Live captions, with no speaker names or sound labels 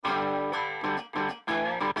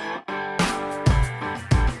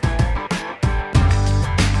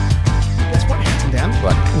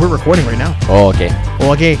we're recording right now. Oh, okay.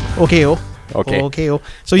 Okay.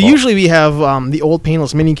 So usually we have the Old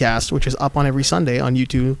Painless Minicast, which is up on every Sunday on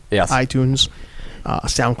YouTube, Yes. iTunes,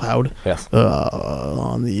 SoundCloud, Yes.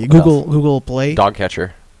 on the Google Play.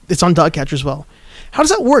 Dogcatcher. It's on Dogcatcher as well. How does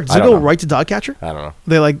that work? Does I it don't go know. right to Dogcatcher? I don't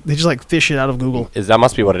know. They just fish it out of Google. That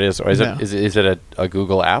must be what it is, or is Yeah. it a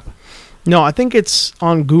Google app? No, I think it's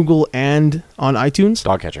on Google and on iTunes.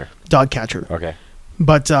 Dogcatcher. Dogcatcher. Okay.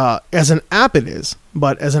 But as an app, it is.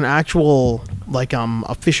 But as an actual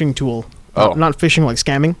a phishing tool, not phishing like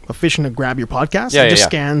scamming, but phishing to grab your podcast. Yeah, it just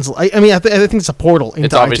scans. I think it's a portal into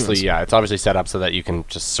It's obviously iTunes. It's obviously set up so that you can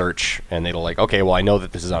just search and it'll okay, well I know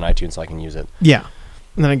that this is on iTunes, so I can use it. Yeah,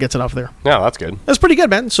 and then it gets it off there. Yeah, that's good. That's pretty good,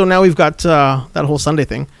 man. So now we've got that whole Sunday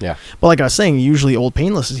thing. Yeah. But like I was saying, usually Old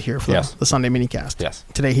Painless is here for Yes. the Sunday minicast. Yes.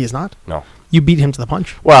 Today he is not. No. You beat him to the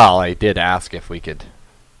punch. Well, I did ask if we could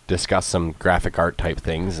discuss some graphic art type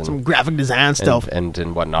things and Some graphic design stuff. and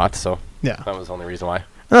whatnot. So Yeah. that was the only reason why.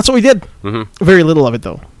 And that's what we did. Mm-hmm. Very little of it,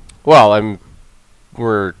 though. Well,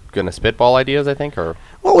 we're gonna spitball ideas, I think, or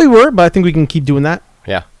Well, we were, but I think we can keep doing that.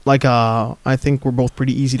 yeah, I think we're both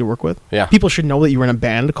pretty easy to work with. Yeah. People should know that you were in a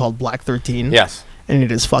band called Black 13. yes, And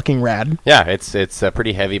it is fucking rad. yeah. It's a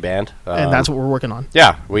pretty heavy band, And that's what we're working on.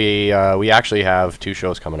 Yeah, we actually have 2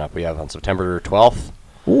 shows coming up. We have on September 12th.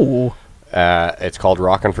 Ooh. It's called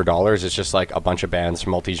Rockin' for Dollars. It's just like a bunch of bands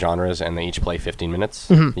from multi-genres, and they each play 15 minutes.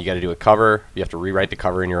 Mm-hmm. You got to do a cover. You have to rewrite the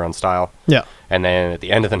cover in your own style. Yeah. And then at the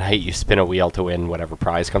end of the night, you spin a wheel to win whatever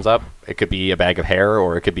prize comes up. It could be a bag of hair,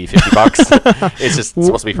 or it could be $50. It's just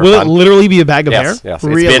supposed to be for Will fun. it literally be a bag of hair? Yes.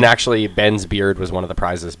 Really? It's been actually Ben's beard was one of the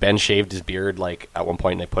prizes. Ben shaved his beard like at one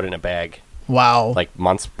point, and they put it in a bag Wow. like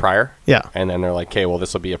months prior. Yeah. And then they're like, "Okay, well,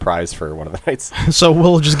 this will be a prize for one of the nights." So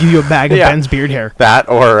we'll just give you a bag of Yeah. Ben's beard hair. That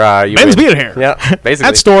or you Ben's win. beard hair. Yeah, basically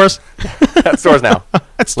At stores. at stores now.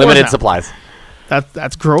 At stores Limited now. supplies.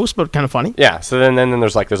 That's gross, but kind of funny. Yeah. So then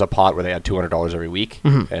there's a pot where they add $200 every week,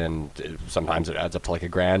 Mm-hmm. and sometimes it adds up to like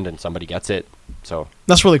 $1,000, and somebody gets it. So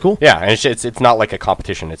That's really cool. yeah, and it's not like a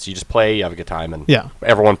competition. It's you just play, you have a good time, and Yeah.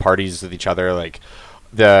 everyone parties with each other. Like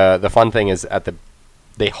the fun thing is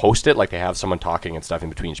they host it, like they have someone talking and stuff in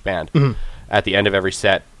between each band. Mm-hmm. At the end of every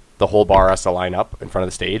set, the whole bar has to line up in front of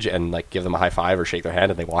the stage and like give them a high five or shake their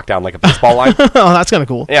hand, and they walk down like a baseball line. Oh, that's kind of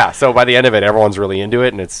cool. Yeah, so by the end of it, everyone's really into it,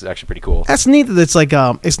 and it's actually pretty cool. That's neat that it's like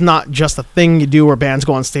it's not just a thing you do where bands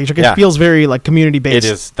go on stage. Like Yeah. it feels very like community based.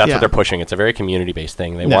 It is. That's Yeah. what they're pushing. It's a very community-based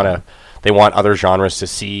thing. Yeah. They want other genres to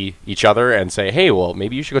see each other and say, "Hey, well,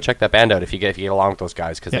 maybe you should go check that band out if you get along with those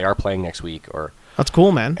guys because they Yeah. are playing next week." Or That's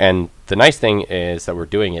cool, man. and the nice thing is that we're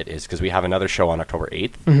doing it is because we have another show on October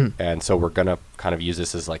 8th, Mm-hmm. and so we're gonna kind of use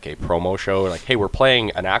this as like a promo show. Like, hey, we're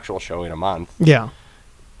playing an actual show in a month. Yeah.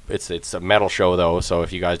 It's a metal show though, so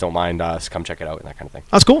if you guys don't mind us, come check it out and that kind of thing.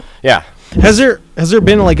 That's cool. Yeah. Has there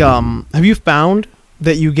been like have you found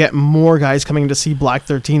that you get more guys coming to see Black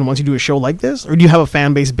 13 once you do a show like this, or do you have a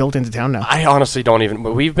fan base built into town now? I honestly don't even.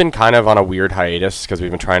 But we've been kind of on a weird hiatus because we've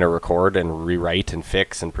been trying to record and rewrite and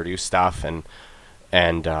fix and produce stuff and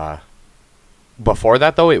before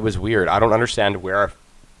that though it was weird. I don't understand where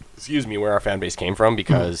our fan base came from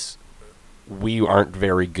because we aren't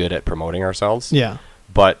very good at promoting ourselves. Yeah.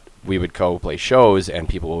 But we would go play shows and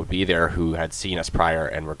people would be there who had seen us prior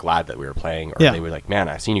and were glad that we were playing, or Yeah. they were like, "Man,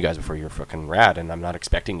 I've seen you guys before. You're fucking rad," and I'm not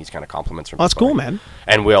expecting these kind of compliments from. Oh, that's people. cool, man.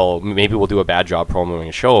 And maybe we'll do a bad job promoting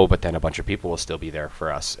a show, but then a bunch of people will still be there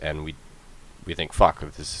for us, and we think, fuck,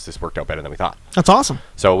 this worked out better than we thought. That's awesome.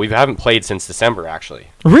 So we haven't played since December, actually.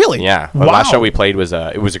 Really? Yeah, the Wow. last show we played was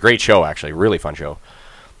it was a great show, actually, really fun show.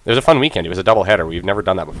 It was a fun weekend. It was a double header. We've never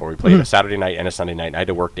done that before. We played a Saturday night and a Sunday night. And I had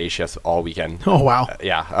to work day shifts all weekend. Oh, wow.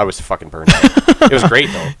 Yeah, I was fucking burned out. It was great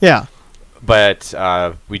though. Yeah. But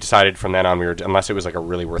we decided from then on unless it was like a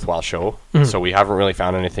really worthwhile show. So we haven't really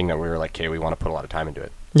found anything that we were like, okay, we want to put a lot of time into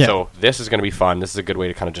it. Yeah. So this is going to be fun. This is a good way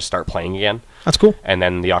to kind of just start playing again. That's cool. And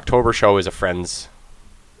then the October show is a friend's.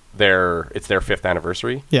 It's their 5th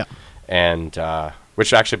anniversary. Yeah. And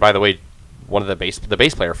which actually, by the way, one of the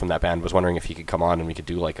bass player from that band was wondering if he could come on and we could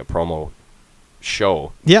do like a promo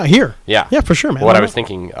show. Yeah, here. Yeah. Yeah, for sure, man. What Why I was not?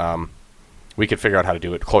 thinking, we could figure out how to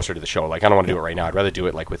do it closer to the show. Like I don't want to do it right now. I'd rather do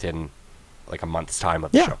it like within like a month's time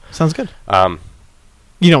of the Yeah, show. sounds good. Um,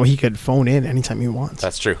 He could phone in anytime he wants.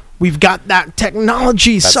 that's true. We've got that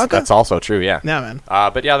technology, That's, sucker. that's also true. Yeah. Yeah, man.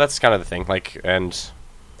 But yeah, that's kind of the thing. Like, and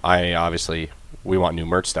I obviously we want new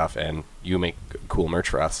merch stuff, and you make cool merch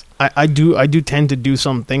for us. I do tend to do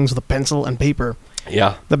some things with a pencil and paper.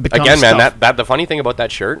 Yeah. That becomes Again, man, stuff. that the funny thing about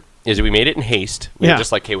that shirt is we made it in haste. We Yeah. were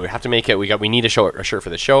just like, hey, we have to make it. We need a shirt for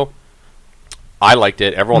the show. I liked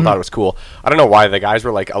it. Everyone thought it was cool. I don't know why the guys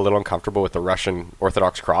were like a little uncomfortable with the Russian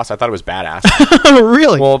Orthodox cross. I thought it was badass.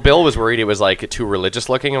 Really? Well, Bill was worried it was like too religious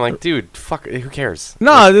looking. I'm like, dude, fuck, who cares?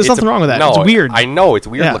 No, Like, there's nothing wrong with that. No, It's weird. I know it's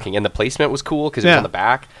weird Yeah. looking, and the placement was cool because it was Yeah. on the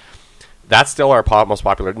back. That's still our most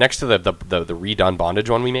popular. Next to the redone bondage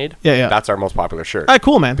one we made. Yeah, yeah. That's our most popular shirt. All right,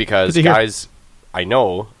 cool, man. Because Good to hear. guys, I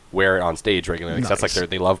know, wear it on stage regularly. 'Cause That's like Nice.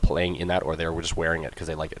 they love playing in that, or they're just wearing it because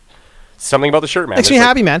they like it. Something about the shirt, man. Makes It's me like-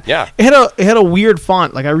 happy, man. Yeah. It had a weird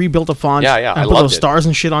font. Like I rebuilt a font. Yeah, yeah, And I I put loved those it. stars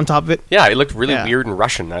and shit on top of it. Yeah, it looked really Yeah. weird and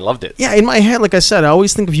Russian. I loved it. Yeah, in my head, like I said, I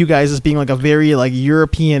always think of you guys as being like a very like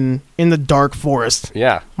European in the dark forest,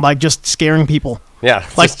 Yeah. like just scaring people, Yeah.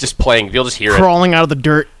 Like, just playing. You'll just hear it. crawling out of the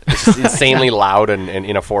dirt. It's just insanely loud and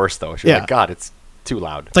in a forest, though. You're Yeah. like, God, it's too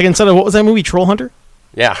loud. It's like instead of what was that movie, Troll Hunter?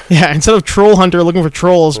 Yeah. Yeah, instead of Troll Hunter looking for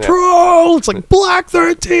trolls, Yeah. troll. It's like Black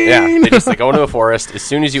 13. Yeah, they just like go into a forest. As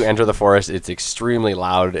soon as you enter the forest, it's extremely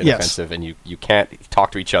loud and Yes. offensive, and you can't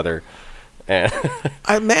talk to each other. And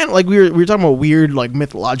Man, like we were talking about weird like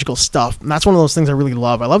mythological stuff, and that's one of those things I really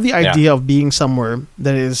love. I love the idea of being somewhere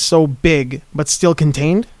that is so big but still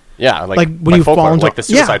contained. yeah, Like, when you folklore, fall into- like the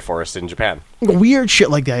yeah. suicide forest in Japan. Weird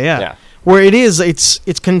shit like that, yeah. Yeah. Where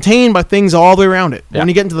it's contained by things all the way around it. Yeah. When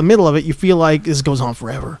you get into the middle of it, you feel like this goes on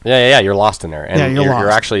forever. Yeah, you're lost in there, and Yeah, you're you're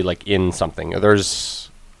lost. actually like in something.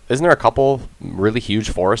 Isn't there a couple really huge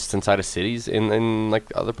forests inside of cities in like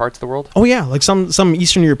other parts of the world? Oh yeah, like some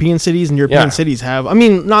Eastern European cities and European Yeah. cities have. I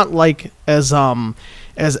mean, not like as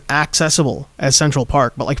accessible as Central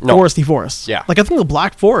Park, but like No. foresty forests. Yeah. Like I think the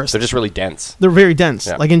Black Forest. They're just really dense. They're very dense.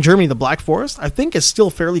 Yeah. Like in Germany, the Black Forest, I think, is still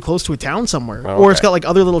fairly close to a town somewhere, Oh, or it's okay. got like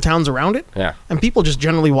other little towns around it. Yeah. And people just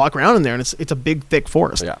generally walk around in there, and it's a big, thick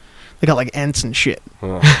forest. Yeah. They got like ants and shit.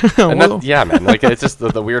 And Well, yeah, man. Like it's just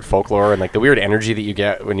the weird folklore and like the weird energy that you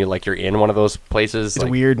get when you're in one of those places. It's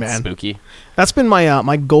like, weird, man. Spooky. That's been my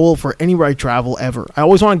my goal for anywhere I travel ever. I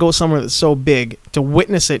always want to go somewhere that's so big to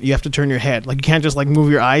witness it. You have to turn your head. Like you can't just like move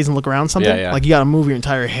your eyes and look around something. Yeah, yeah. Like you got to move your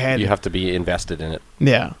entire head. You have to be invested in it.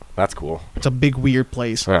 Yeah, That's cool. it's a big weird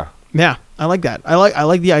place. Yeah. Yeah, I like that. I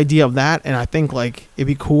like the idea of that, and I think like it'd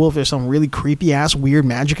be cool if there's some really creepy ass weird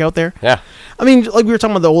magic out there. Yeah. I mean, like we were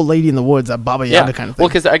talking about the old lady in the woods, that Baba Yaga kind of thing. Well,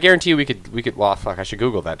 because I guarantee you we could. Well, fuck, I should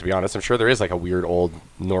Google that. To be honest, I'm sure there is like a weird old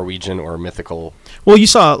Norwegian or mythical. Well, you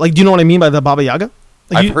saw like, do you know what I mean by the Baba Yaga?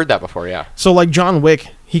 Like, I've you- heard that before. Yeah. So like John Wick,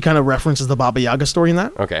 he kind of references the Baba Yaga story in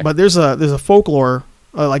that. Okay. But there's a folklore,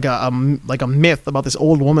 like a myth about this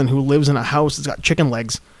old woman who lives in a house that's got chicken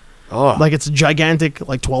legs. Oh. Like it's a gigantic,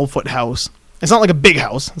 like 12-foot house. It's not like a big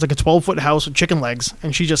house. It's like a 12-foot house with chicken legs,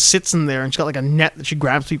 and she just sits in there, and she's got like a net that she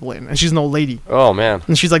grabs people in, and she's an old lady, Oh man.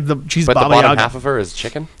 and she's like she's But the Baba bottom Yaga. half of her is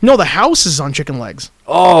chicken. No, the house is on chicken legs.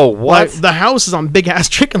 Oh what? Like, the house is on big ass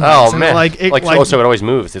chicken legs. Oh and man. like oh, so it always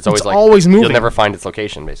moves. It's always like always moving. You'll never find its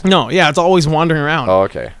location, basically. no, yeah, it's always wandering around. Oh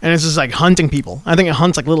okay. And it's just like hunting people. I think it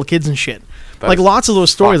hunts like little kids and shit. That like is lots of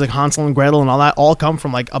those stories, fucked. like Hansel and Gretel and all that, all come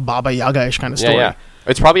from like a Baba Yaga-ish kind of Yeah, story. yeah.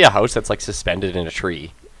 It's probably a house that's like suspended in a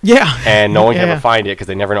tree, Yeah. and no one can Yeah. ever find it because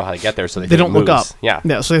they never know how to get there. So they They think don't it look up. moves. Yeah.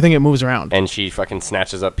 Yeah, so they think it moves around. And she fucking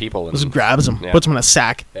snatches up people and Just grabs them, Yeah. puts them in a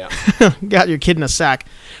sack. Yeah. Got your kid in a sack.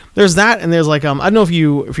 There's that, and there's like I don't know if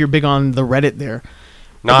you're big on the Reddit there.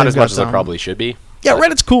 Not they've as much got, as I probably should be. Yeah, but-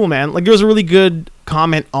 Reddit's cool, man. Like there was a really good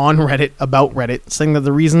comment on Reddit about Reddit saying that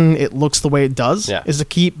the reason it looks the way it does Yeah. is to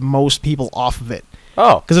keep most people off of it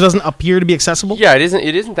Oh. because it doesn't appear to be accessible. Yeah, it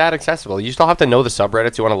isn't that accessible. You still have to know the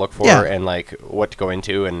subreddits you want to look for Yeah. and like what to go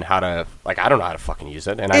into and how to like I don't know how to fucking use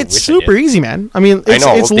it and It's I wish super I did. easy, man. I mean, it's,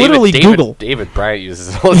 I know. it's Well, literally Google. David Bryant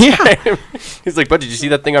uses it all the Yeah. time. He's like, "But did you see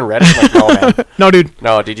that thing on Reddit?" I'm like, "No, man. No, dude.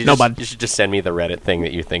 No, did you? No, just, bud. You should just send me the Reddit thing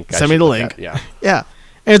that you think. I Send me should the look link. at. Yeah. Yeah,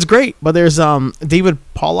 and it's great. But there's David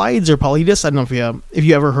Paulides or Paulides. I don't know if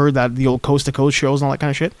you ever heard that, the old Coast to Coast shows and all that kind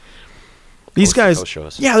of shit. These Coast to guys, Coast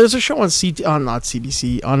shows. yeah. There's a show on not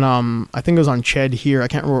CBC on I think it was on Ched here. I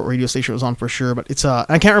can't remember what radio station it was on for sure, but it's I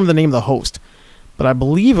can't remember the name of the host, but I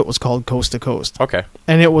believe it was called Coast to Coast, Okay.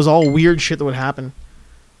 and it was all weird shit that would happen.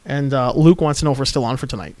 And Luke wants to know if we're still on for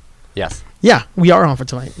tonight. Yes. Yeah, we are on for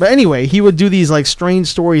tonight. But anyway, he would do these like strange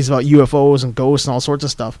stories about UFOs and ghosts and all sorts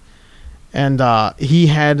of stuff. And he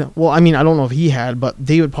had, well, I mean, I don't know if he had, but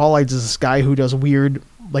David Paulides is this guy who does weird,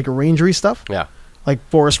 like rangery stuff, Yeah. like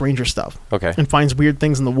forest ranger stuff, Okay. and finds weird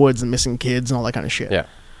things in the woods and missing kids and all that kind of shit. Yeah.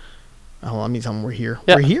 Oh, let me tell him we're here.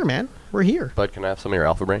 Yeah. We're here, man. We're here. Bud, can I have some of your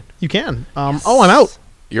Alpha Brain? You can. Oh, I'm out.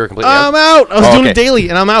 You're completely I'm out. out. I was Oh, doing okay. it daily,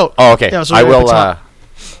 and I'm out. Oh, okay. Yeah, so I we're gonna will. pick some up.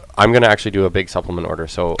 I'm gonna actually do a big supplement order,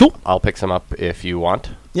 so Cool. I'll pick some up if you want.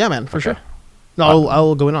 Yeah, man, for Okay. sure. No,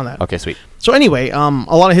 I'll go in on that. Okay, sweet. So anyway, a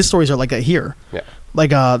lot of his stories are like that here. Yeah.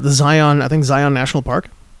 Like the Zion, I think Zion National Park.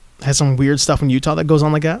 has some weird stuff in Utah that goes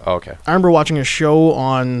on like that. Oh, okay. I remember watching a show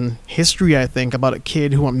on History, I think, about a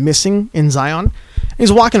kid who went missing in Zion.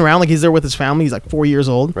 He's walking around like he's there with his family. He's like 4 years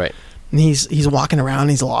old. Right. And he's walking around and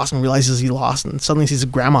he's lost and realizes he's lost, and suddenly sees a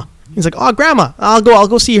grandma. He's like, "Oh, grandma, I'll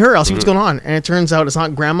go see her. I'll see what's going on." And it turns out it's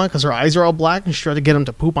not grandma because her eyes are all black and she tried to get him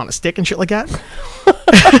to poop on a stick and shit like that.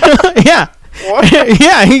 Yeah. What?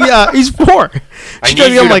 Yeah, he's 4. I She need tried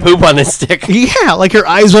to you get him, to like, poop on this stick. yeah, like her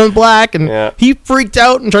eyes went black, and Yeah. he freaked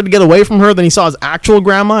out and tried to get away from her. Then he saw his actual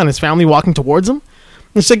grandma and his family walking towards him. And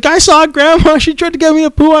he's like, "I saw grandma. She tried to get me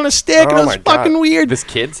to poo on a stick, and Oh it was my God. fucking weird." This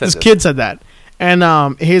kid said This kid said that. And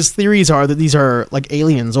his theories are that these are like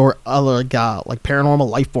aliens or other like paranormal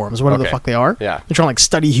life forms, whatever the Okay. fuck they are. Yeah. They're trying to like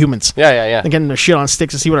study humans. Yeah, yeah, yeah. They're getting their shit on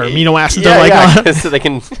sticks to see what our amino acids yeah, are like. yeah, so they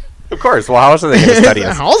can. Of course. Well, how else are they going to study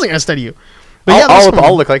us? How else are they gonna study you? But yeah,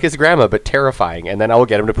 I'll look like his grandma, but terrifying, and then I'll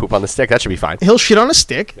get him to poop on the stick. That should be fine. he'll shit on a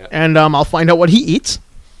stick, Yeah. and I'll find out what he eats.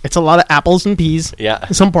 It's a lot of apples and peas, Yeah.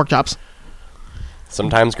 and some pork chops,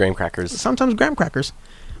 Sometimes graham crackers. sometimes graham crackers.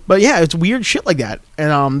 But yeah, it's weird shit like that.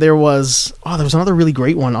 And there was another really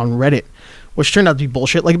great one on Reddit, which turned out to be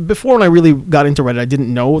bullshit. Like before, when I really got into Reddit, I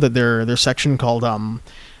didn't know that their section called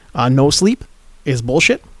No Sleep is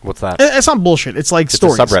bullshit. What's that? It's not bullshit. It's like It's a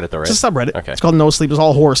stories. subreddit though, right? It's a subreddit. Okay. It's called No Sleep. It's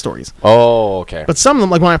all horror stories. Oh, okay. But some of them,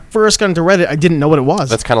 like when I first got into Reddit, I didn't know what it was.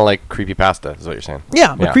 That's kind of like creepypasta, is what you're saying.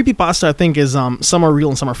 Yeah, but Yeah. creepypasta, I think, is some are real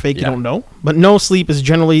and some are fake. You Yeah. don't know. But No Sleep is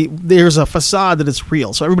generally, there's a facade that it's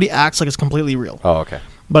real. So everybody acts like it's completely real. Oh, okay.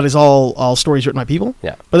 But it's all stories written by people.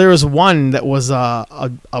 Yeah. But there was one that was a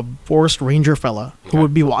forest ranger fella who Okay.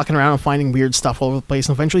 would be walking around and finding weird stuff all over the place.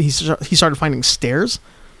 And eventually he started finding stairs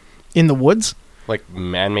in the woods. Like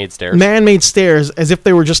man-made stairs. Man-made stairs, as if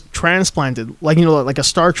they were just transplanted, like like a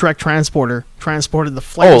Star Trek transporter transported the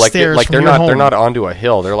flight Oh, of like stairs like from they're your not home. they're not onto a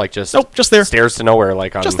hill. They're like just Nope, just there. stairs to nowhere.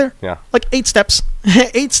 Like on Just there. Yeah. Like 8 steps,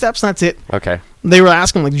 8 steps. That's it. Okay. They were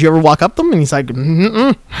asking like, "Did you ever walk up them?" And he's like,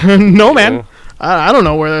 "No, man. Yeah. I don't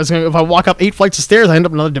know where that's going. If I walk up 8 flights of stairs, I end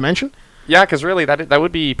up in another dimension." Yeah, because really that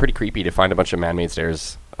would be pretty creepy to find a bunch of man-made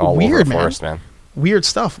stairs all over Weird, the man. forest, man. Weird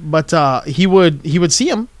stuff. But he would see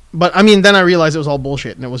them. But I mean, then I realized it was all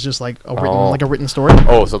bullshit, and it was just like a written story.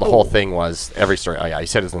 Oh, so the whole thing was every story. Oh, yeah, you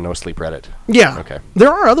said it's a no sleep Reddit. Yeah. Okay. There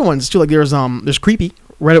are other ones too. Like there's creepy.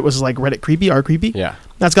 Reddit was like Reddit creepy, R creepy. Yeah.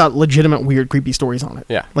 That's got legitimate weird creepy stories on it.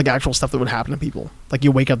 Yeah. Like actual stuff that would happen to people. Like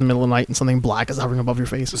you wake up in the middle of the night and something black is hovering above your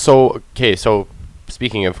face. So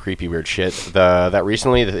speaking of creepy weird shit, that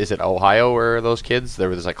recently is it Ohio where those kids there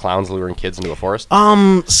was like clowns luring kids into a forest.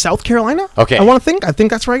 South Carolina. Okay. I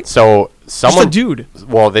think that's right. So someone Just a dude.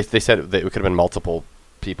 Well, they said that it could have been multiple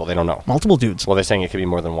people. They don't know. Multiple dudes. Well, they're saying it could be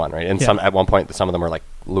more than one, right? And Yeah. some at one point, some of them are like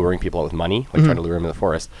luring people out with money, like Mhm. trying to lure them in the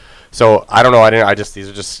forest. So I don't know. These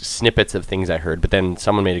are just snippets of things I heard. But then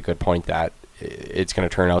someone made a good point that it's going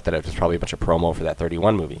to turn out that it was probably a bunch of promo for that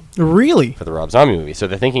 31 movie, Really? for the Rob Zombie movie. So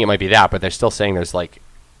they're thinking it might be that, but they're still saying there's like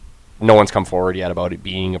no one's come forward yet about it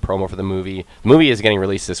being a promo for the movie. The movie is getting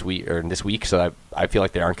released this week, so I feel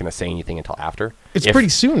like they aren't going to say anything until after. It's If- pretty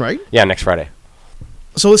soon, right? Yeah, next Friday.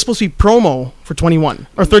 So it's supposed to be promo for 21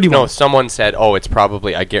 or 31. No, someone said, "Oh, it's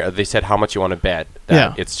probably." They said, "How much you want to bet that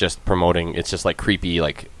Yeah. it's just promoting? It's just like creepy,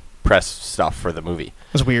 like press stuff for the movie."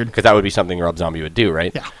 That's weird. Because that would be something Rob Zombie would do,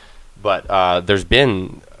 right? Yeah. But there's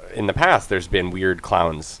been in the past, there's been weird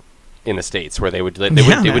clowns in the States where they Yeah, wouldn't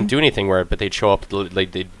man. do anything but they'd show up,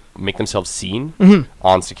 like they'd make themselves seen Mhm.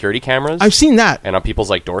 on security cameras I've seen that. and on people's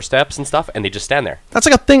like doorsteps and stuff, and they just stand there. That's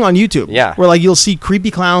like a thing on YouTube. Yeah. Where like you'll see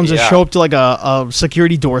creepy clowns that Yeah. show up to like a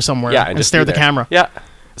security door somewhere Yeah, and just stare be at the there. camera. Yeah.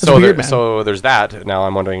 weird, man. So there's that. Now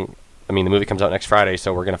I'm wondering. I mean, the movie comes out next Friday,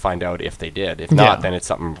 so we're gonna find out if they did. If not, Yeah. then it's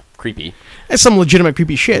something creepy. It's some legitimate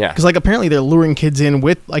creepy shit. Yeah. Because like apparently they're luring kids in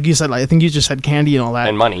with, like you said, like, I think you just said candy and all that.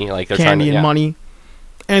 And money, like they're Candy trying to, and yeah. money.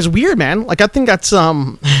 And it's weird, man. Like I think that's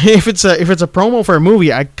if it's a promo for a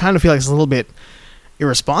movie, I kind of feel like it's a little bit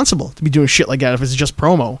irresponsible to be doing shit like that if it's just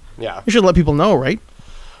promo. Yeah. You should let people know, right?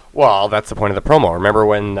 Well, that's the point of the promo. Remember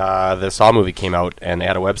when the Saw movie came out and they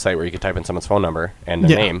had a website where you could type in someone's phone number and the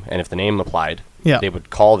Yeah. name, and if the name applied, Yeah. they would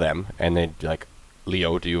call them and they'd be like,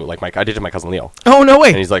 "Leo, do you like I did it to my cousin Leo." Oh no way.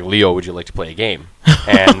 And he's like, "Leo, would you like to play a game?"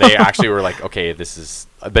 And they actually were like, "Okay, this is."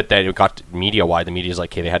 But then it got media wide. The media's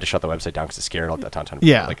like, "Okay, they had to shut the website down because it scared a ton of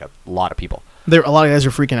Yeah. like a lot of people." There a lot of guys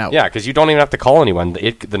are freaking out. Yeah, because you don't even have to call anyone.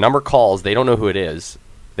 The number calls. They don't know who it is.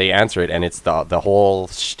 They answer it, and it's the whole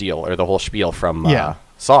spiel from Yeah.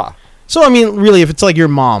 Saw. So I mean, really, if it's like your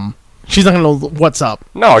mom, she's not gonna know what's up.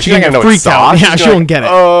 No, she's not gonna gonna know get what freaked out. Saw. Yeah, She's she gonna won't get it.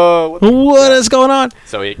 What What is going on?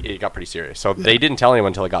 So it got pretty serious. So they didn't tell anyone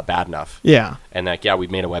until it got bad enough. Yeah. And like, yeah, we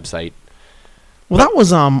made a website. Well, that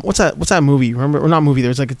was what's that movie? Remember, or not movie?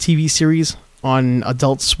 There's like a TV series on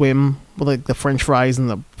Adult Swim with like the French fries and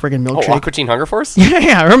the friggin' Oh, milkshake. Aqua Teen Hunger Force?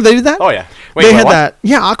 Yeah, remember they did that? Oh, yeah. They had what? that.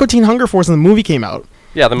 Yeah, Aqua Teen Hunger Force and the movie came out.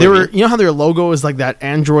 Yeah, the They movie. were, you know how their logo is like that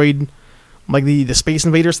android, like the Space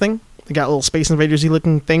Invaders thing? They got a little Space Invaders-y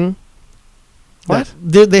looking thing. What?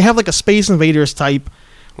 They have like a Space Invaders type.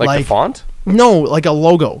 Like the font? No, like a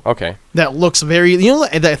logo Okay. that looks very, you know,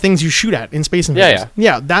 the things you shoot at in Space Invaders.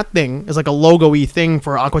 Yeah, that thing is like a logo-y thing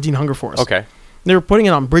for Aqua Teen Hunger Force. Okay. They were putting it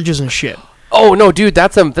on bridges and shit. Oh, no, dude,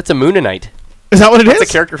 that's a Moonanite. Is that what it is? That's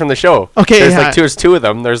a character from the show. Okay, There's yeah. like there's two of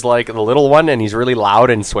them. There's like the little one, and he's really loud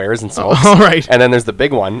and swears and smokes. All right. And then there's the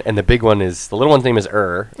big one, and the big one is, the little one's name is and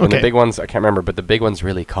the Okay. big one's, I can't remember, but the big one's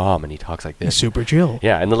really calm, and he talks like He's this. super chill.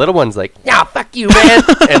 Yeah, and the little one's like, yeah, fuck you, man.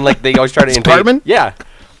 And like they always try to invade. Cartman? Yeah.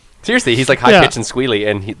 Seriously, he's like high Yeah. pitched and squealy,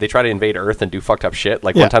 and they try to invade Earth and do fucked up shit.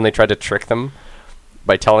 Like Yeah. one time they tried to trick them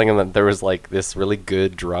by telling him that there was like this really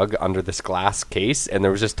good drug under this glass case, and there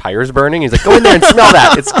was just tires burning. He's like, go in there and smell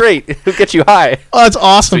that. It's great. It'll get you high. Oh, that's So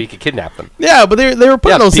awesome. you could kidnap them. Yeah, but they were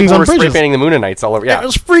putting those things people on were spray bridges. painting the Moonanites all over. It Yeah,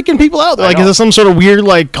 was freaking people out. I Like, know. is it some sort of weird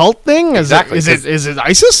like cult thing? Exactly, Is 'cause- it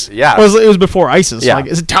ISIS? Yeah. Or it was before ISIS. Yeah. Like,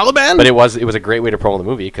 is it Taliban? but it was a great way to promote the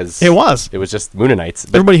movie because It was. just Moonanites.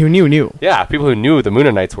 But Everybody who knew. yeah, people who knew the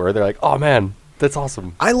Moonanites were, they're like, oh man, that's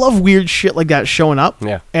awesome. I love weird shit like that showing up.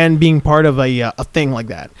 Yeah. And being part of a thing like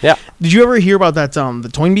that. Yeah. Did you ever hear about that? The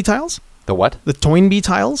Toynbee tiles. The what? The Toynbee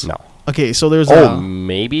tiles. No. Okay, so there's Oh,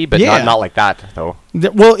 maybe, but yeah. not like that though.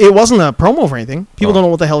 well, it wasn't a promo for anything. People Oh. don't know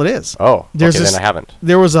what the hell it is. Oh, There's okay, this- then I haven't.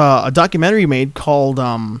 There was a documentary made called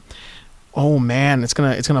oh man, it's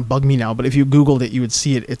gonna bug me now. But if you Googled it, you would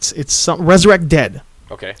see it. It's some Resurrect Dead.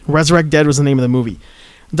 Okay. Resurrect Dead was the name of the movie.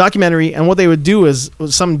 Documentary, and what they would do is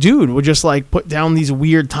some dude would just like put down these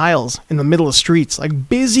weird tiles in the middle of streets, like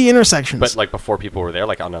busy intersections. But like before people were there,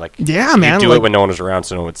 like on a, like yeah, you man. do like, it when no one was around,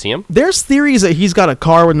 so no one would see him. there's theories that he's got a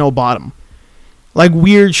car with no bottom, like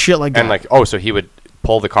weird shit like that. And like, oh, so he would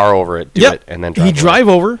pull the car over it, do Yep. it, and then drive. He'd away. drive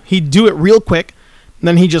over, he'd do it real quick, and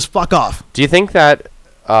then he'd just fuck off. Do you think that?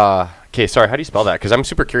 Okay, sorry. How do you spell that? Because I'm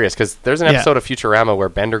super curious. Because there's an Yeah. episode of Futurama where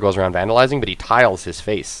Bender goes around vandalizing, but he tiles his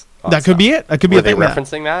face. on That could stuff. be it. That could be Were a they thing. that-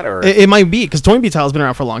 referencing that, or It might be because Toynbee tile's been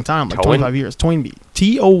around for a long time, like Toyn- 25 years. Toynbee,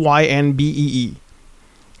 Toynbee,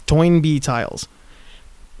 Toynbee tiles.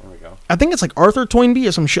 there we go. I think it's like Arthur Toynbee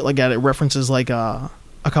or some shit like that. It references like a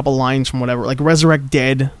couple lines from whatever, like Resurrect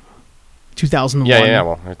Dead, 2001. Yeah.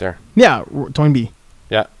 Well, right there. Yeah, Toynbee.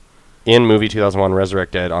 Yeah. In movie 2001,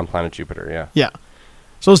 Resurrect Dead on Planet Jupiter. Yeah. Yeah.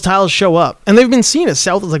 So those tiles show up, and they've been seen as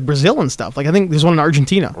south as like Brazil and stuff. Like I think there's one in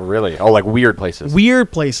Argentina. Really? Oh, like weird places.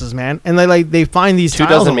 Weird places, man. And they find these 2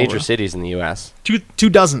 tiles dozen all major over. cities in the U.S. Two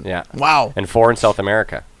dozen. Yeah. Wow. And 4 in South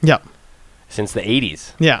America. Yep. Since the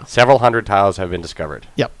 80s. Yeah. Several hundred tiles have been discovered.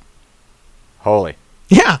 Yep. Holy.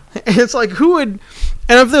 Yeah. And it's like who would?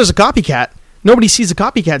 And if there's a copycat, nobody sees a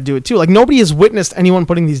copycat do it too. Like nobody has witnessed anyone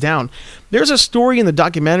putting these down. There's a story in the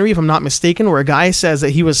documentary, if I'm not mistaken, where a guy says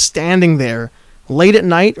that he was standing there late at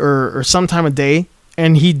night or some time of day,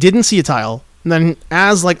 and he didn't see a tile. And then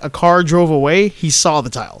as like a car drove away, he saw the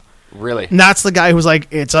tile. Really? And that's the guy who's like,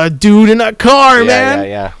 it's a dude in a car, yeah, man.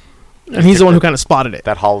 yeah. And he's the one who kind of spotted it.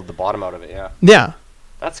 That hollowed the bottom out of it, yeah. Yeah.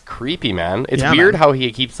 That's creepy, man. It's Yeah, weird man. how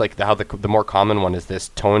he keeps like the more common one is this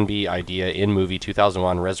Toynbee idea in movie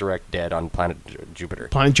 2001 Resurrect Dead on Planet Jupiter.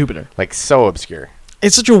 Planet Jupiter. Like so obscure.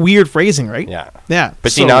 It's such a weird phrasing, right? Yeah. Yeah.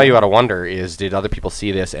 But see, So, now you got to wonder is did other people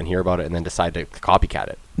see this and hear about it and then decide to copycat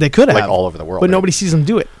it? they could have Like all over the world. but right? nobody sees them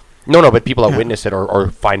do it. No, but people that Yeah. witness it or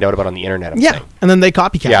find out about it on the internet. I'm Yeah, saying. and then they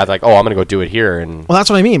copycat. Yeah, like oh, I'm gonna go do it here and Well, that's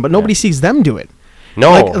what I mean. But nobody sees them do it.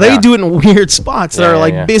 no, Like they yeah. do it in weird spots that Yeah, are yeah,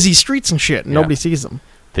 like yeah. busy streets and shit. And Yeah. Nobody sees them.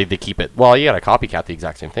 They keep it. Well, you got to copycat the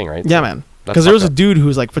exact same thing, right? Yeah, So man. that's Because there was a fucked up. dude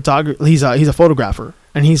who's like photographer. He's a photographer,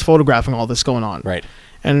 and he's photographing all this going on. Right.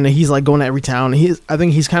 And he's like going to every town. I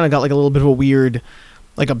think he's kind of got like a little bit of a weird,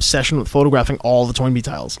 like obsession with photographing all the Toynbee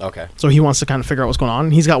tiles. Okay. So he wants to kind of figure out what's going on.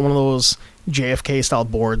 And he's got one of those JFK style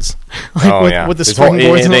boards, like Oh with, yeah. with the This whole-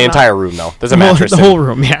 springboards in and the all that. entire room though. There's a The whole- mattress. The whole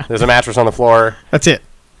room, yeah. There's a mattress on the floor. That's it.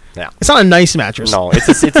 Yeah. It's not a nice mattress. No, it's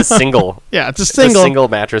a single. Yeah, it's a It's single. a single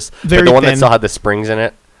mattress, very but the one that thin. still had the springs in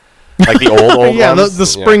it, like the old Yeah, ones. the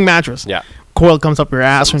spring mattress. Yeah. Coil comes up your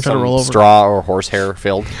ass and try to Some roll over. straw or horsehair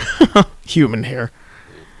filled. Human hair.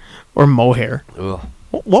 Or mohair. Ugh.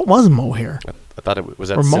 What was mohair? I thought it was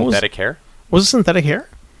that Or mo's- synthetic hair. Was it synthetic hair?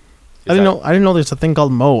 Is I didn't that- know. I didn't know there's a thing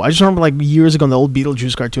called Mo. I just remember like years ago in the old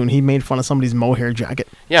Beetlejuice cartoon, he made fun of somebody's mohair jacket.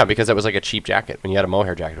 Yeah, because it was like a cheap jacket. When you had a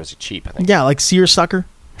mohair jacket, it was cheap. I think. Yeah, like seersucker,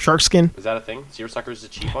 shark skin. Is that a thing? Seersucker is a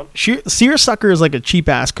cheap one. Seersucker is like a cheap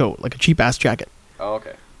ass coat, like a cheap ass jacket, Oh,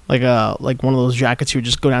 okay. like one of those jackets you would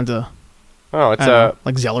just go down to Oh, it's I don't know,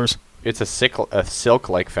 like Zellers. it's a silk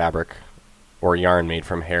like fabric or yarn made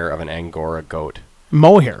from hair of an Angora goat.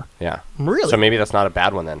 Mohair. Yeah. Really? So maybe that's not a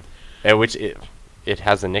bad one then. It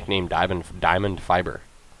has the nickname diamond fiber.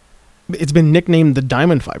 It's been nicknamed the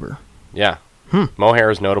diamond fiber. Yeah. Mohair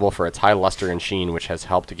is notable for its high luster and sheen, which has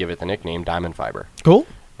helped to give it the nickname diamond fiber. Cool.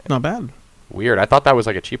 Not bad. Weird. I thought that was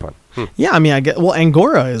like a cheap one. Yeah, I mean, I get. Well,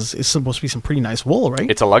 Angora is supposed to be some pretty nice wool, right?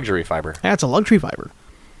 It's a luxury fiber, Yeah, it's a luxury fiber.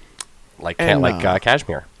 like And,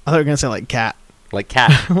 cashmere, I thought you were gonna say like cat, like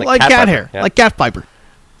cat, like cat fiber. hair, Yeah. like cat fiber.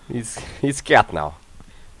 He's cat now.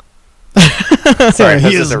 Sorry, He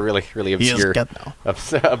this is- is a really really He is obscure cat now.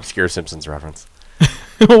 obscure Simpsons reference.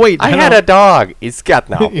 Oh wait, I no. had a dog. He's cat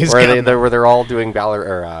now. He's where cat they now. where they're all doing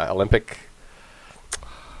Olympic,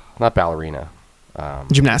 not ballerina,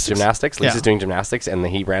 Gymnastics. Lisa's Yeah. doing gymnastics, and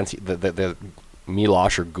he ran the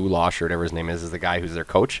Milosh or Goulash or whatever his name is the guy who's their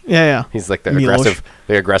coach. Yeah. He's like the Milosh.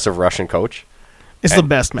 aggressive Russian coach. It's And the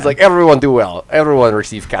best, man. He's like, everyone do well. Everyone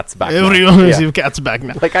receive cats back. now." everyone Yeah. receive cat's back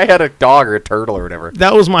now. Like I had a dog or a turtle or whatever.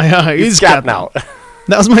 That was my He's he's cat now.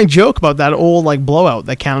 That was my joke about that old like blowout,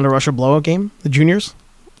 that Canada Russia blowout game, the juniors,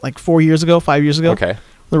 like 5 years ago. Okay.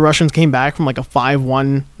 The Russians came back from like a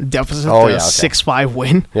 5-1 deficit Oh, to yeah, a okay. 6-5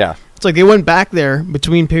 win. Yeah. It's like they went back there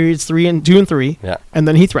between periods 2 and 3, Yeah. and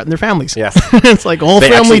then he threatened their families. Yes. It's like whole They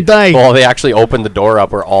family actually- died. Well, they actually opened the door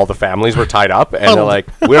up where all the families were tied up, and Oh. they're like,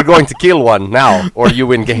 "We're going to kill one now, or you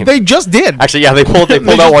win game." They just did. Actually, yeah, they pulled out just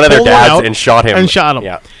one of their pulled one dads out and shot him. and shot him.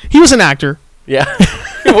 Yeah, He was an actor. yeah.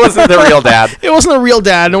 It wasn't the real dad. It wasn't a real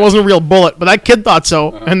dad, and it wasn't a real bullet, but that kid thought so,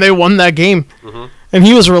 Uh-huh. and they won that game. Mm-hmm. And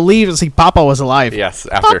he was relieved to see Papa was alive. Yes,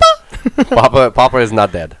 after Papa is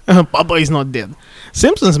not dead. Papa is not dead.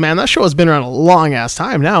 Simpsons, man, that show has been around a long ass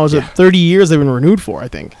time now. Is it 30 years they've been renewed for, I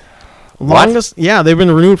think. What? Longest? Yeah, they've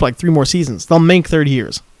been renewed for like 3 more seasons. They'll make 30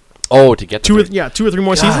 years. Oh, to get to 2 or 3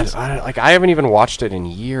 more seasons. I haven't even watched it in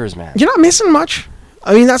years, man. You're not missing much.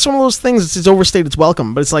 I mean, that's one of those things. It's overstayed its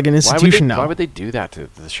welcome, but it's like an institution now. Why would they do that to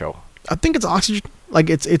the show? I think it's oxygen. Like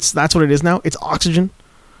it's that's what it is now. It's oxygen.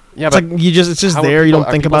 Yeah, It's like it's just how are there. You people-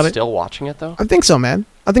 don't think are people about it. Still watching it though? I think so, man.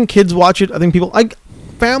 I think kids watch it. I think people like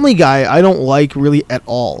Family Guy. I don't like really at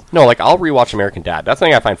all. No, like I'll rewatch American Dad. That's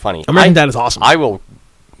something I find funny. American Dad is awesome. I will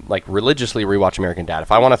like religiously rewatch American Dad.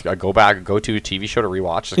 If I want to go to a TV show to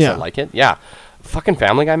rewatch because Yeah. I like it, yeah. Fucking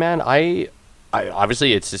Family Guy, man. I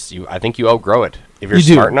obviously it's just you. I think you outgrow it if you're You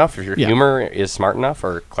do. smart enough. If your Yeah. humor is smart enough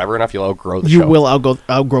or clever enough, you'll outgrow the You show. will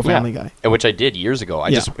outgrow Family Yeah. Guy. And which I did years ago.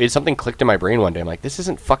 Yeah. Something clicked in my brain one day. I'm like, this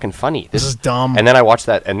isn't fucking funny. This is dumb. And then I watched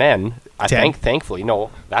that, and then Ted. thankfully, no,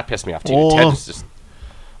 that pissed me off too. Oh. Ted was just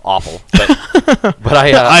awful. But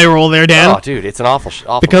I eye roll there, Dan. oh, dude, it's an awful.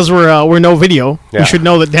 Because we're no video, Yeah. you should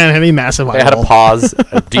know that Dan had a massive eye I had roll. a pause,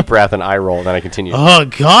 a deep breath, and eye roll, and then I continued. Oh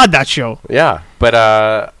God, that show. Yeah, but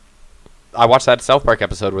I watched that South Park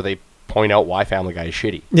episode where they point out why Family Guy is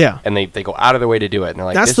shitty. Yeah. And they go out of their way to do it, and they're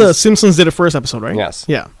like, That's this the is- Simpsons did it first episode, right? Yes.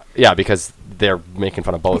 Yeah. yeah, because they're making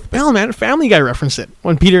fun of both. But Hell, man, Family Guy referenced it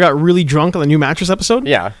when Peter got really drunk on the new mattress episode.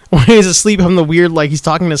 yeah, When he's asleep, having the weird, like he's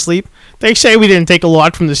talking to sleep. They say we didn't take a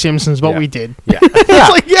lot from the Simpsons, but Yeah. we did. yeah, It's yeah.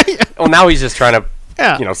 like, yeah. Well, now he's just trying to,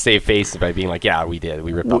 Yeah. save face by being like, yeah, we did,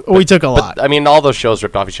 we ripped off. We took a lot. I mean, all those shows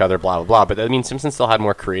ripped off each other, blah blah blah. But I mean, Simpsons still had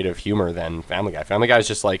more creative humor than Family Guy. Family Guy is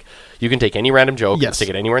just like you can take any random joke, Yes. stick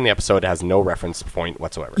it anywhere in the episode. It has no reference point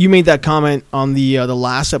whatsoever. You made that comment on the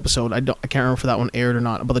last episode. I can't remember if that one aired or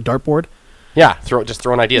not about the dartboard. Yeah, just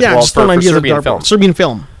throwing ideas. Yeah, well, just for, throwing for ideas of Serbian dartboard. film, Serbian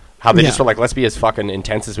film. how they Yeah. just were like, let's be as fucking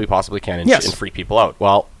intense as we possibly can and, Yes. and freak people out.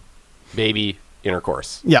 Well, baby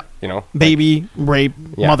intercourse. Yeah. Baby, rape,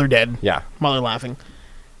 Yeah. mother dead, Yeah. mother laughing.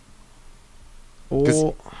 'Cause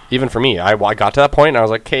Oh, even for me, I got to that point and I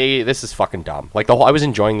was like, okay, this is fucking dumb. Like I was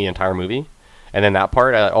enjoying the entire movie, and then that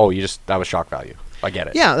part, that was shock value. I get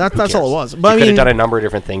it. Yeah, Who that's all it cares? was. But I you could mean- have done a number of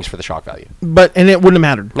different things for the shock value. and it wouldn't have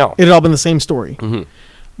mattered. No. It had all been the same story. Mm-hmm.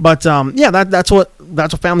 But that's what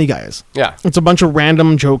Family Guy is. Yeah. It's a bunch of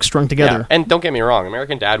random jokes strung Yeah, together. and don't get me wrong,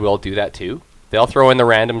 American Dad will do that too. They'll throw in the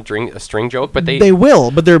random string joke, but They will,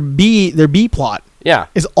 but their B plot yeah.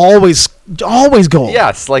 is always gold.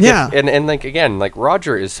 Yes, like yeah. and like again, like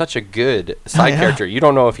Roger is such a good side yeah. character. You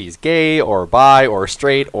don't know if he's gay or bi or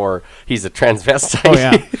straight or he's a transvestite. Oh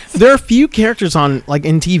yeah, there are a few characters on like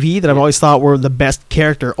in TV that I've always thought were the best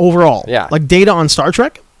character overall. Yeah. like Data on Star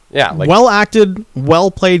Trek. yeah, like Well acted, well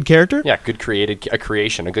played character. yeah, good created a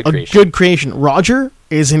creation, a good A creation. good creation. Roger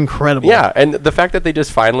is incredible. Yeah, and the fact that they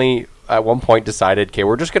just finally at one point decided, okay,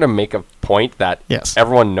 we're just gonna make a point that Yes.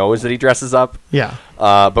 everyone knows that he dresses up. Yeah.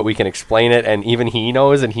 But we can explain it, and even he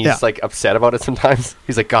knows, and he's Yeah. like upset about it sometimes.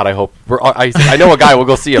 He's like, God, I hope he's like, I know a guy. We'll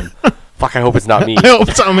go see him. fuck, I hope it's not me. I hope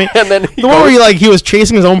it's on me. And then the one where he was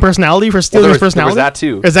chasing his own personality for stealing his personality. There was that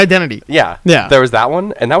too. His identity. Yeah. Yeah. There was that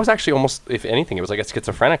one, and that was actually almost, if anything, it was like a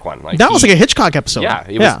schizophrenic one. Like that was like a Hitchcock episode. Yeah,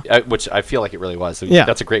 it was, which I feel like it really was. So Yeah.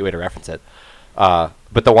 That's a great way to reference it. But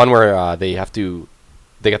the one where they got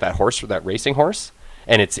that horse, that racing horse,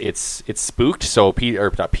 and it's spooked. So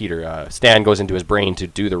Stan goes into his brain to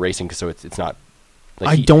do the racing, so it's not.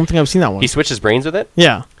 Like I don't think I've seen that one. He switches brains with it.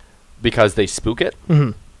 Yeah. Because they spook it, Mhm.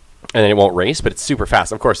 and then it won't race, but it's super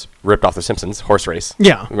fast. Of course, ripped off The Simpsons, horse race.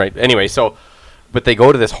 Yeah. Right. Anyway, but they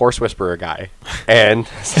go to this horse whisperer guy, and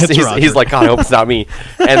Roger. he's like, God, I hope it's not me.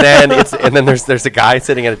 And then there's a guy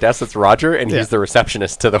sitting at a desk that's Roger, and he's the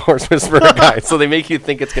receptionist to the horse whisperer guy. So they make you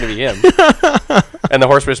think it's going to be him. And the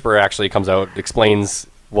horse whisperer actually comes out, explains,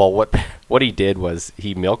 well, what he did was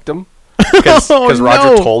he milked him. Because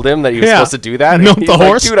Roger told him that he was supposed to do that. Milk and the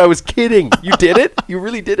horse? Dude, I was kidding. You did it? You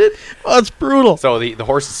really did it? Oh, that's brutal. So the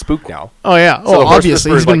horse is spooked now. Oh, yeah. So the horse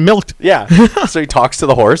Obviously. whisperer He's is been like- milked. Yeah. So he talks to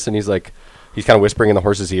the horse, and he's like, he's kind of whispering in the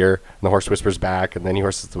horse's ear, and the horse whispers back, and then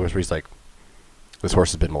he's like, this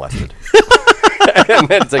horse has been molested. And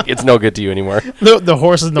then it's like, it's no good to you anymore. The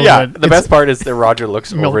horse is no good. The best part is that Roger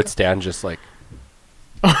looks Milk. over at Stan just like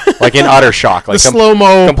in utter shock. Like the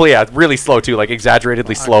slow-mo. Complete, yeah, really slow too, like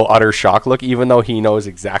exaggeratedly slow, utter shock look, even though he knows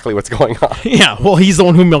exactly what's going on. Yeah, well, he's the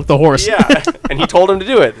one who milked the horse. Yeah, and he told him to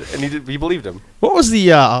do it, and he believed him. What was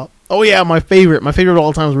the, oh yeah, my favorite of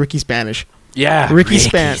all time was Ricky Spanish. Yeah, Ricky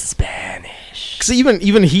Spanish. Because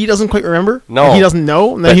even he doesn't quite remember. No. Like, he doesn't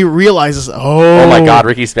know, and then he realizes, Oh my God,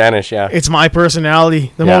 Ricky Spanish, yeah. it's my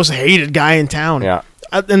personality, the most hated guy in town. Yeah.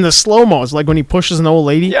 And the slow-mos, like when he pushes an old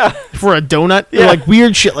lady for a donut, Yeah. like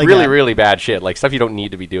weird shit like really, that. really bad shit, like stuff you don't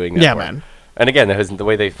need to be doing. That Yeah, for. man. And again, the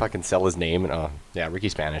way they fucking sell his name, and Ricky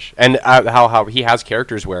Spanish, and how he has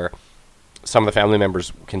characters where some of the family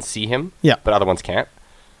members can see him, but other ones can't.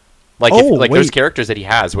 Like, there's characters that he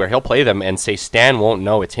has where he'll play them and say Stan won't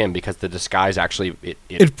know it's him because the disguise actually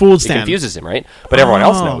it fooled Stan. It confuses him, right? But everyone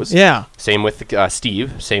else knows. Yeah. Same with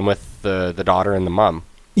Steve. Same with the daughter and the mom.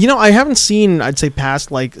 You know, I haven't seen, I'd say, past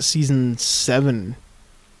like season 7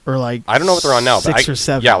 or like I don't know what they're on now, but 6 or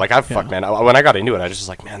 7. Yeah, like man. When I got into it, I was just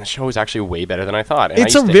like, man, the show is actually way better than I thought. And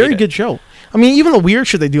It's a very good show. I mean, even the weird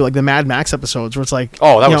shit they do, like the Mad Max episodes, where it's like,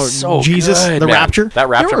 that was so Jesus, good, the man. Rapture. That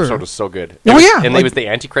Rapture episode was so good. And it was the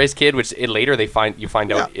Antichrist kid, which later you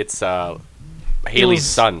find out it's Haley's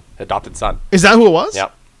son, adopted son. Is that who it was?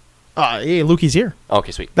 Yep. Hey, Lukey's here.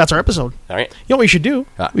 Okay, sweet. That's our episode. All right. You know what we should do?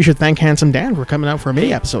 We should thank Handsome Dan for coming out for a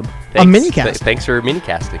mini episode. Thanks. A mini cast. Thanks for mini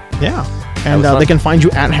casting. Yeah. And they can find you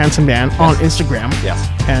at Handsome Dan on Instagram. Yes.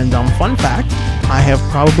 And fun fact, I have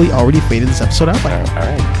probably already faded this episode out by now. All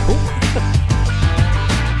right. Cool.